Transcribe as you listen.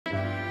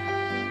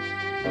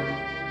Stars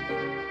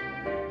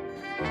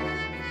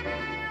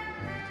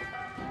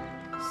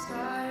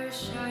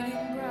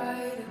shining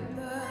bright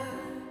above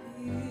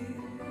you.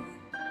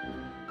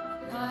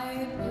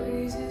 Night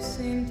breezes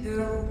seem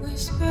to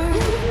whisper.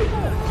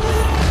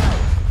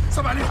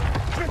 Somebody!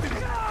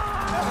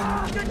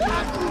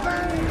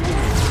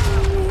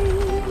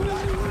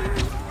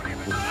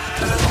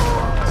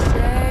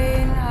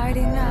 Say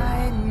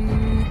nighty-night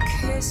and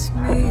kiss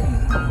me.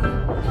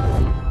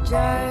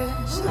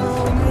 Just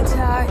hold me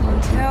tight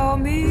and tell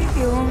me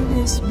you'll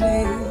miss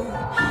me.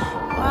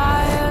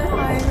 While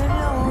I'm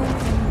alone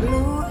and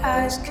blue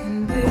as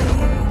can be.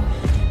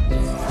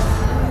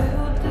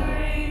 Little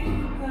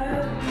dream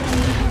of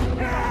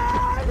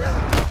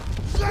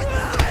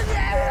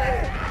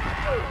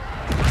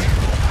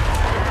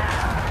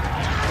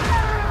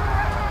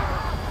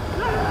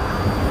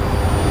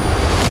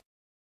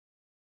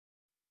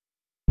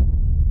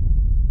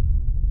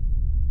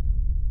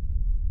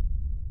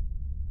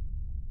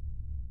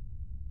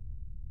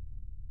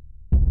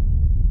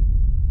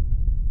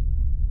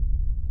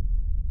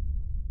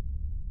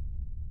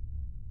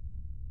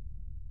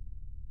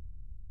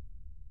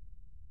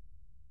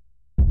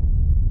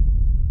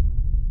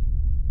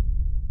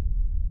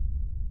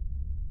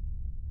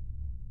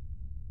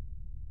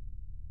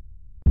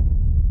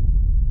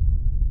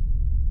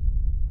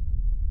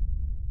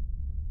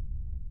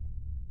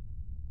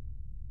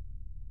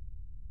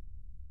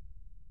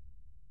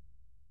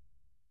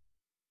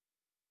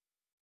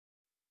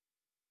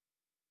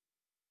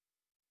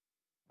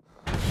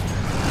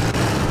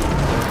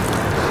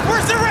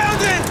We're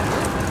surrounded!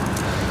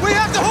 We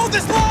have to hold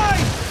this line!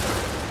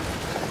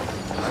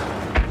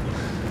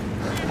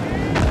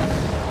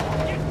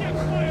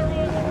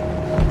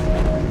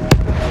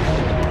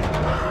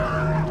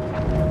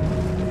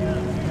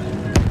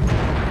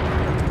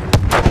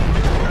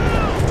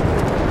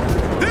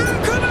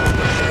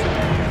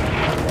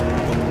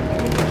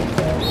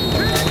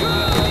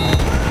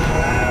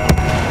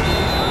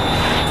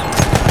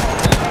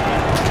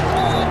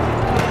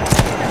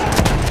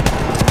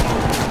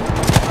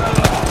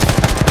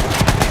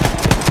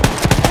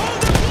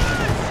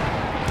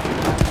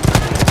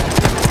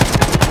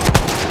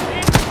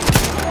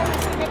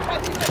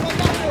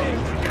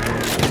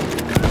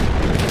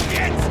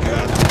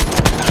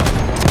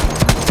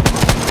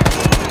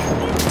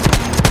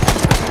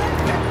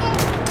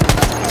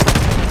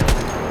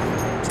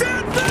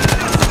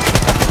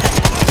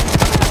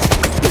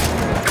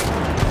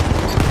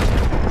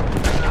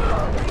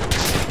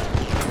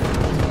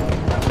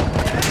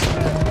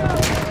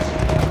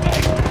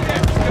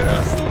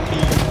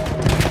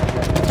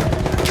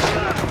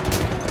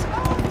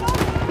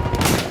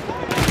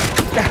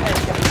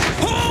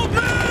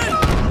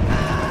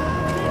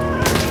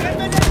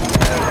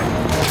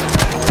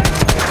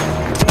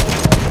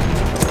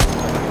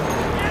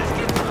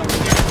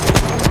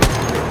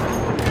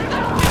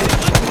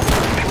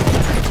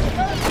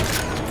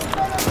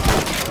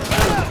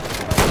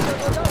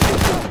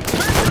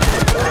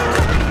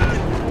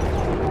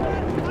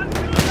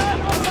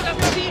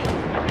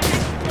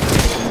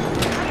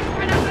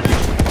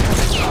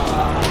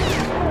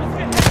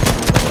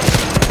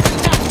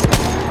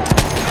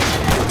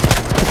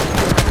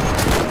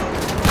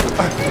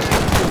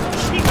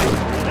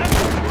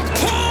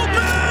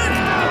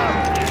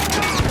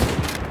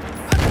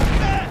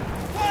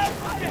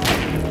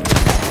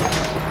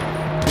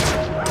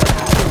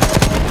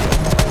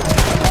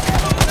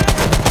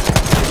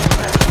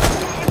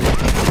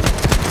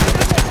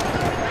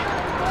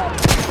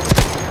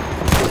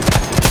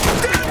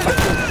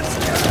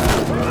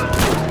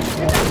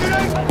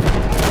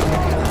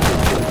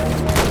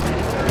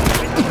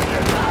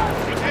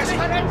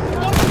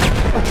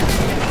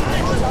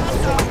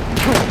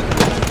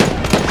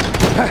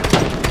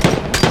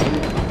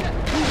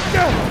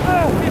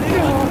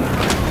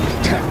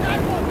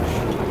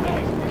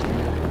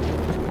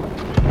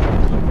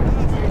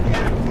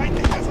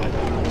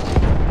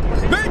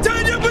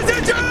 Maintain your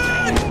position!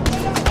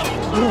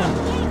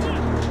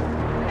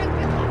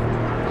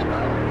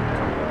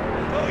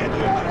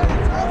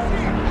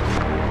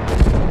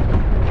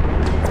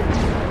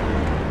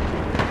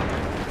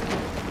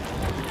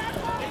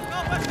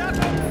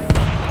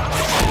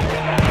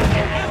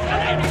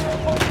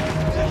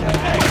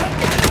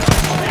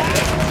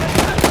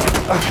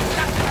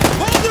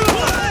 Hold the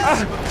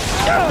line!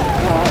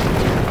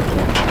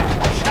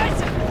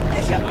 Scheiße!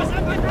 Ich hab was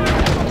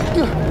abgebracht!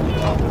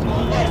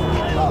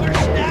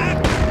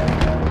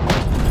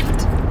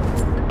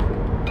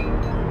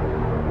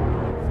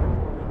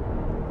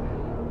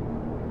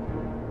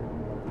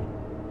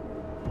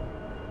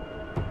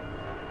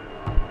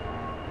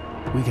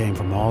 We came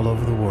from all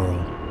over the world.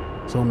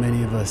 So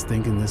many of us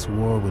thinking this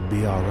war would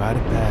be our rite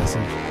of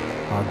passage,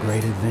 our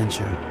great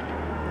adventure.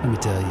 Let me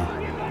tell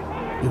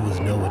you, it was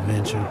no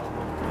adventure.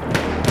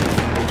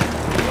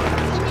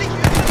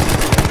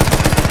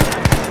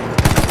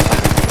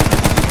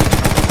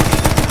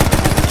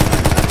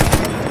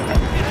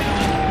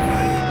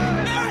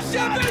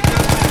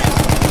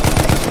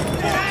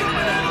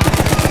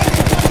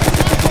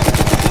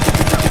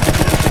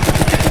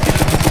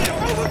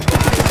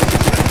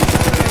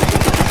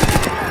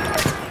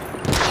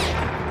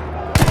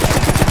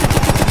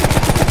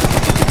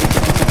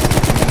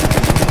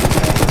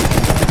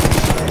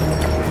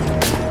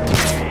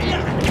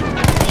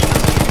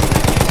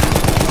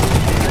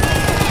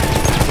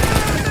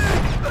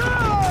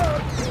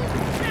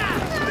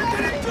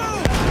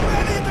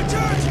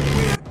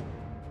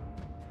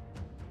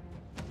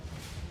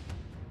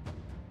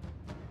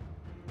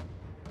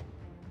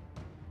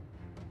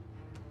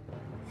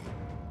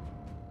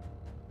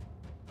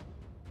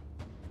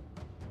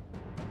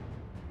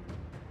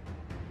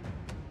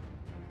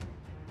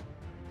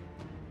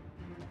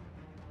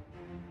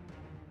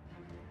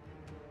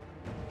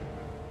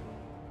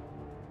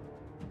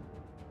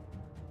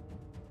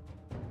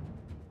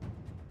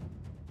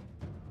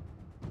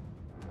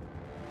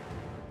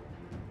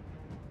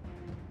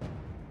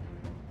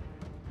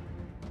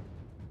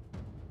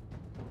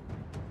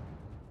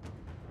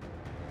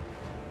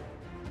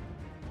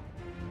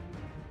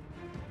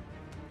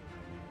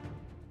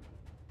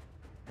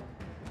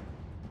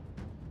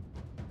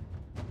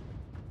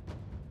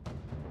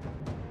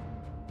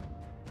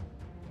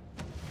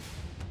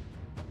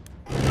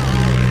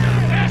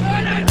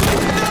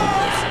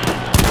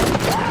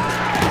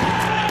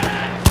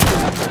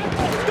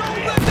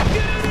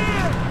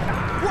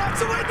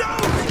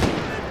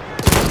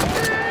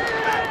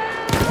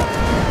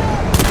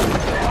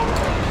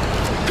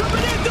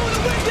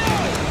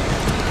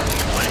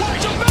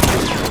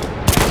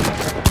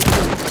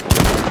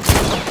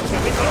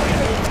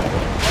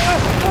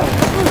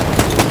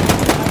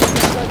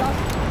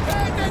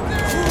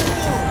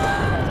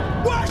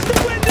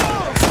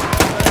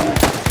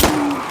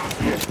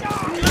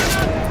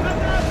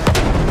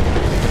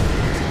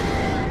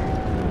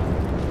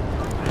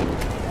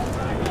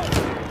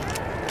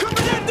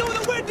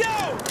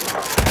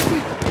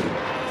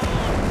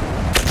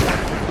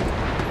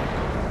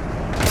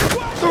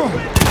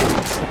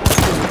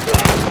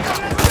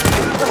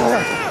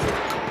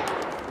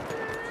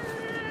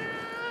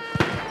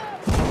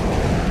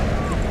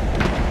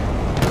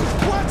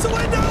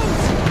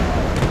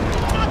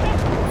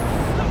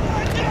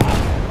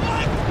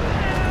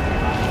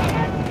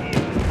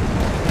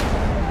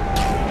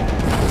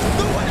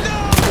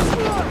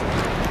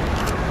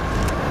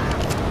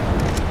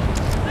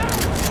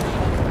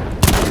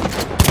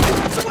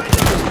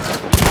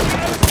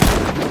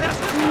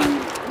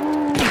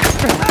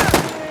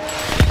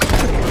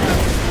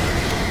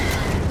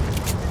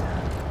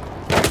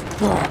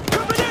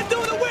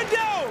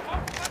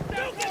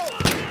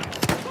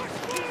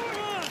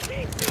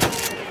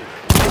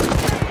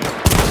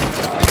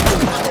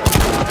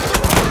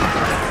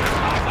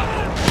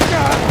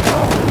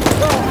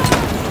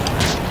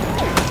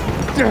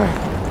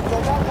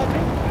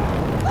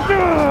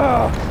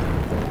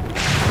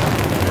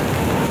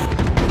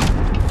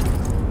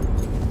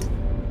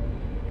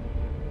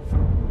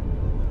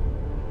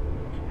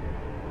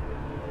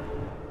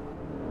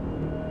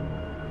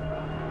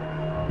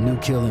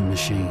 killing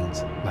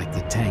machines, like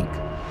the tank,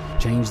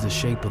 changed the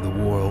shape of the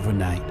war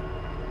overnight.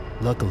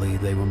 Luckily,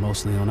 they were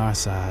mostly on our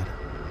side.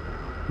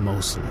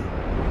 Mostly.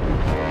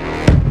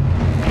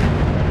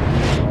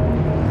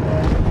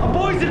 Our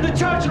boys in the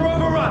church are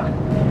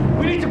overrun.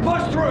 We need to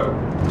push through.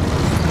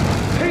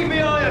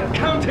 PBI are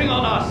counting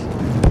on us.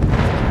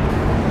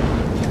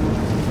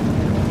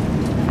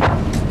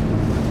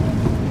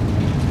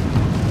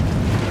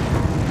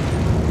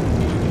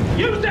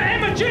 Use the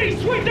M&G!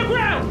 Sweep the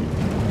ground!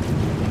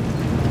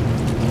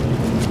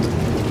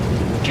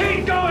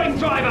 Keep going,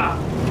 driver!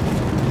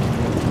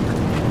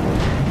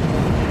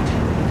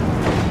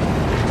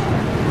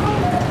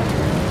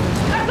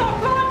 That's our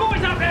flying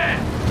boys up there!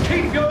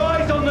 Keep your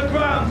eyes on the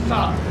ground,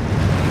 son!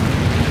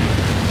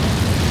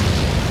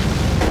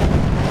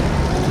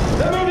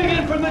 They're moving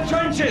in from the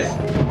trenches!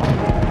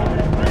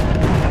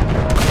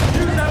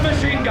 Use that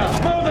machine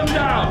gun! Mow them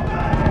down!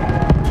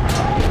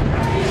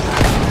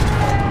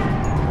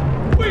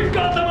 We've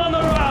got them on the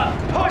run!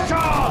 Push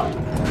on!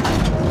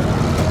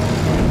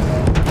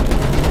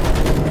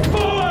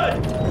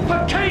 Forward!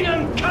 For king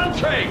and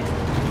country!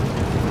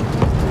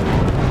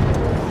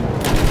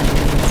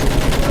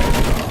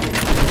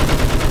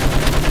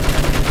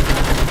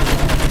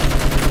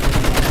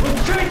 We'll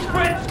change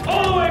Brits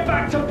all the way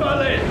back to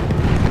Berlin!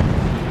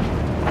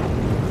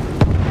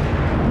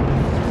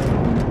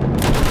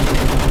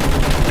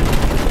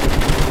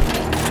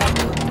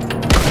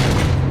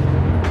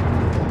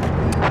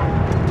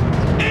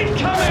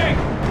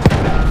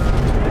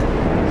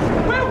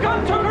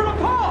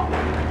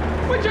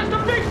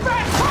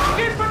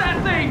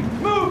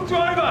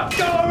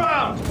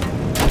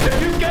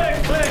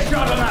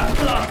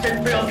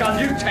 Field gun,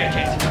 you take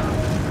it!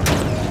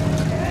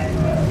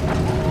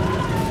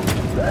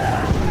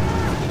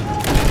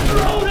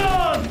 Hold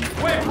on!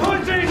 We're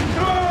pushing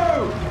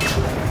through!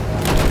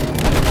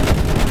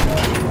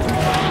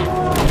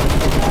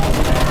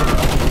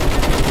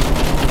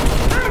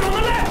 Down on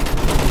the left!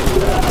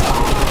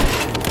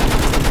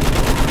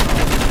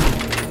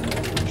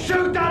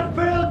 Shoot that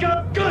field gun!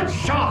 Good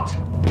shot!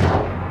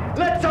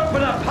 Let's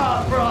open a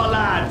path for our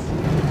lads!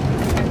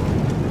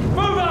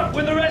 Move up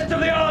with the rest of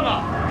the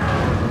armor!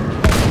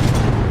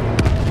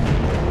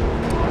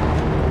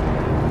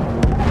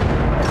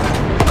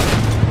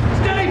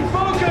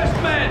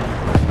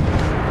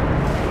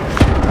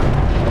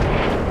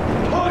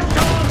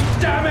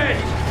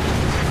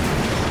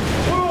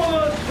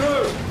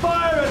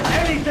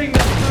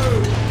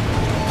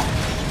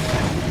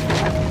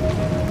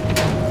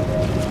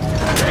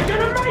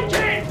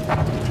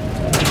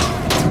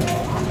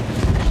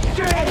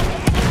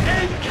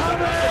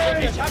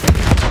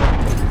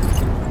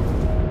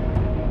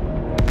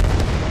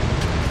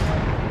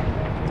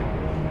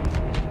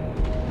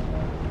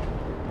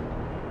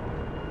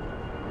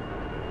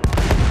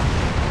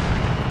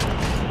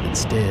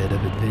 Instead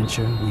of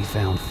adventure, we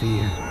found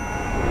fear.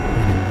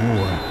 And in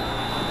war,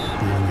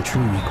 the only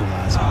true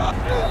equalizer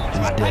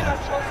is death.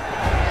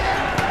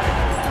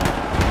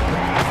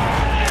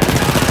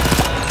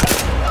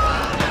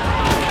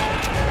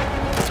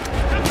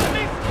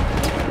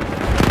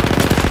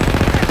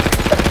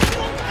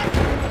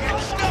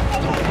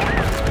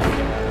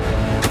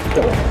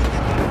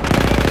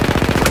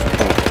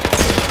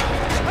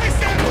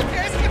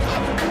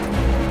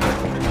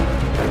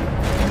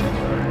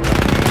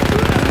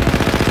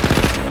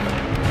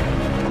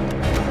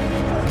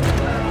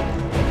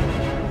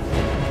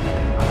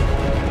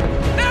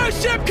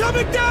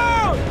 Coming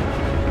down!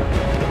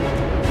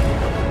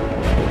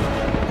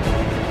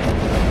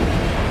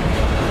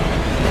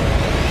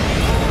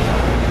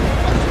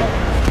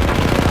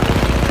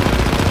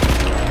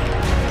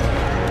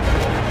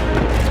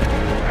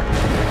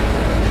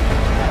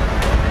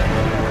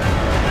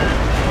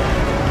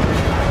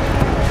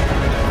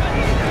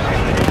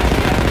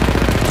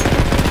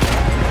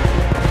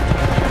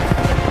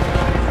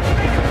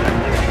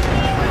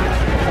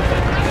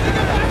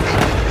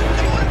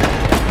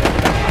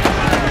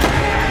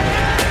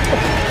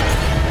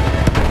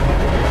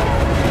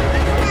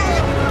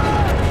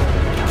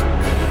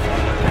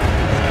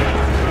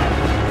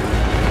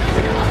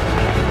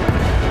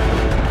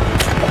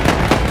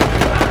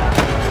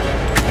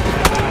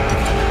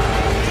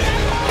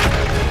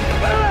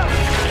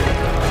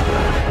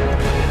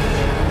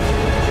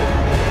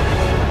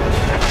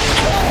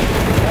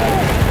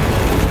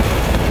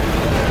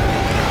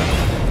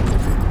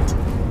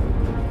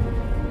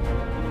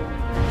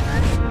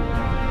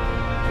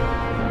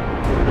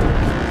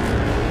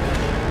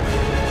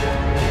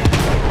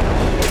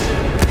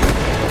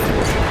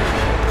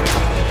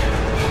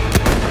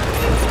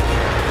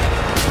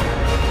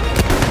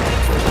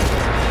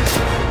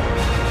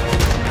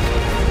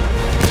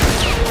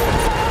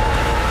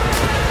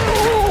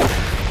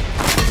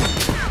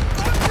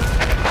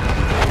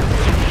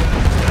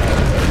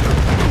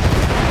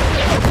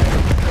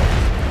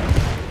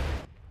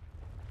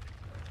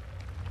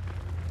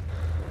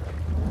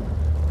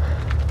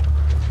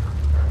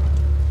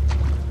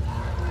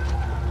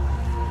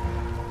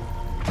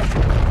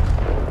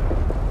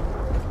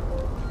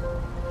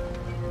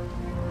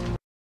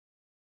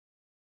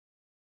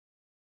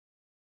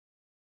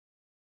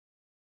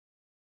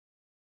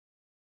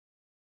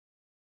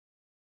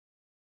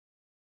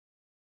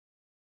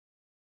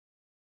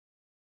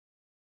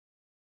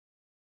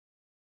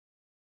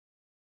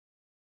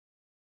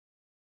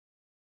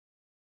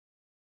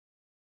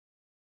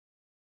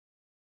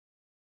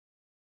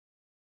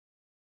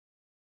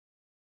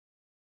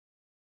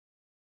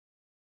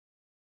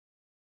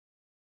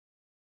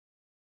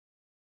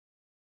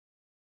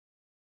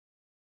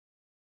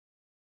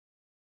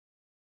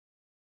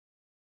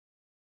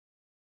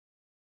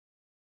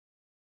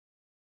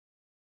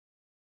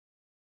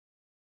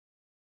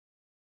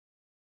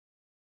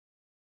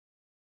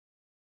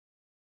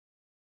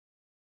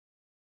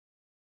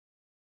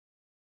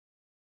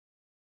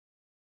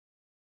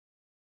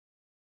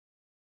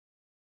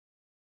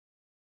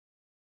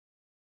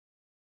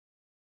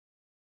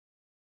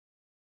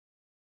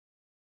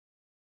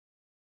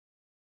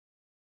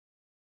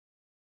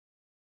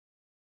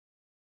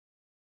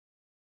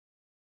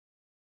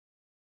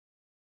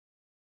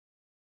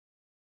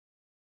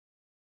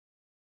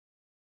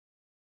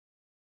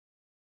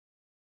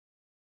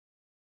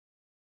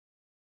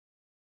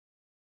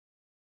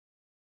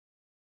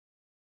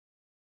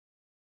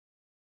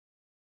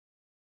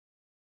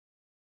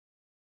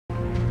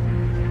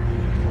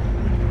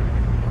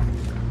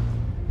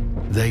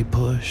 They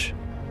push,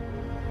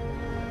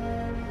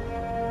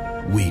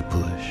 we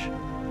push.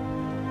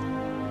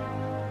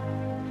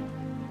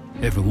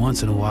 Every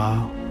once in a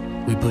while,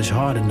 we push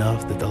hard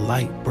enough that the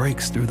light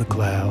breaks through the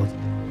clouds,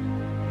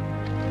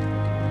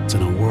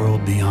 and a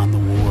world beyond the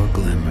war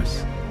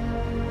glimmers,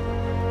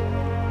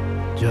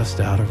 just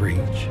out of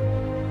reach.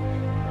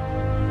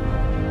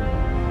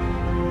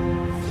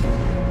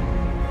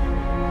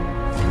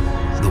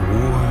 The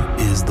war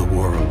is the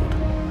world,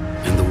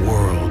 and the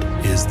world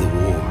is the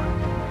war.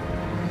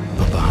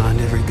 But behind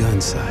every gun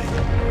sight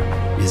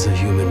is a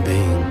human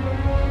being.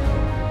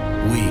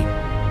 We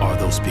are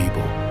those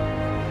people.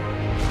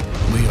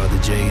 We are the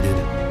jaded,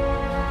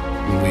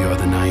 and we are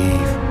the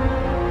naive.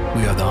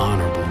 We are the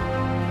honorable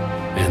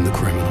and the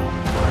criminal.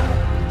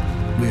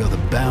 We are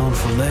the bound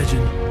for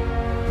legend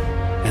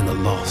and the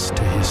lost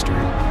to history.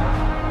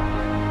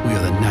 We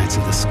are the knights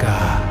of the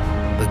sky,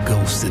 the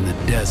ghosts in the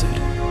desert,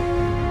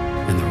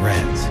 and the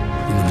rats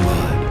in the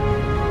mud.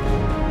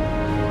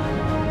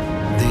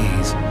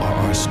 These are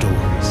our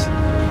stories.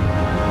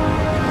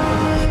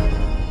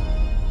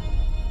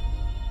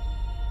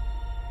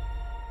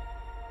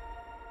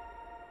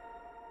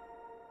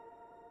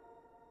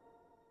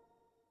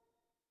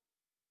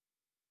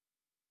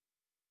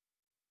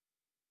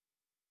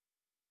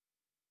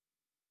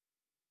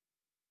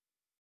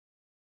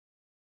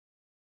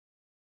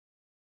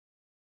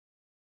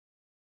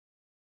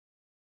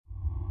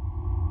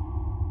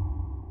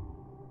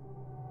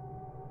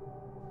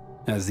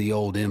 As the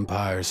old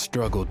empires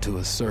struggled to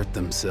assert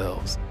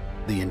themselves,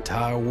 the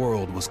entire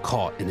world was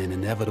caught in an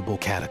inevitable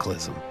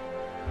cataclysm.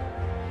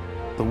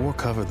 The war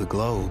covered the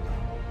globe.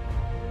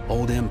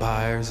 Old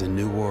empires and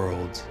new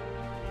worlds.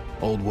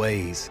 Old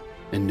ways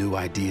and new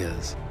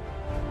ideas.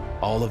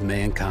 All of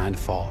mankind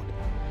fought.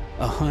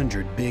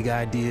 100 big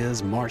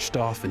ideas marched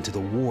off into the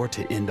war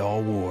to end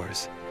all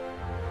wars.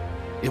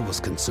 It was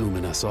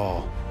consuming us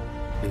all,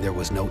 and there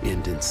was no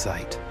end in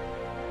sight.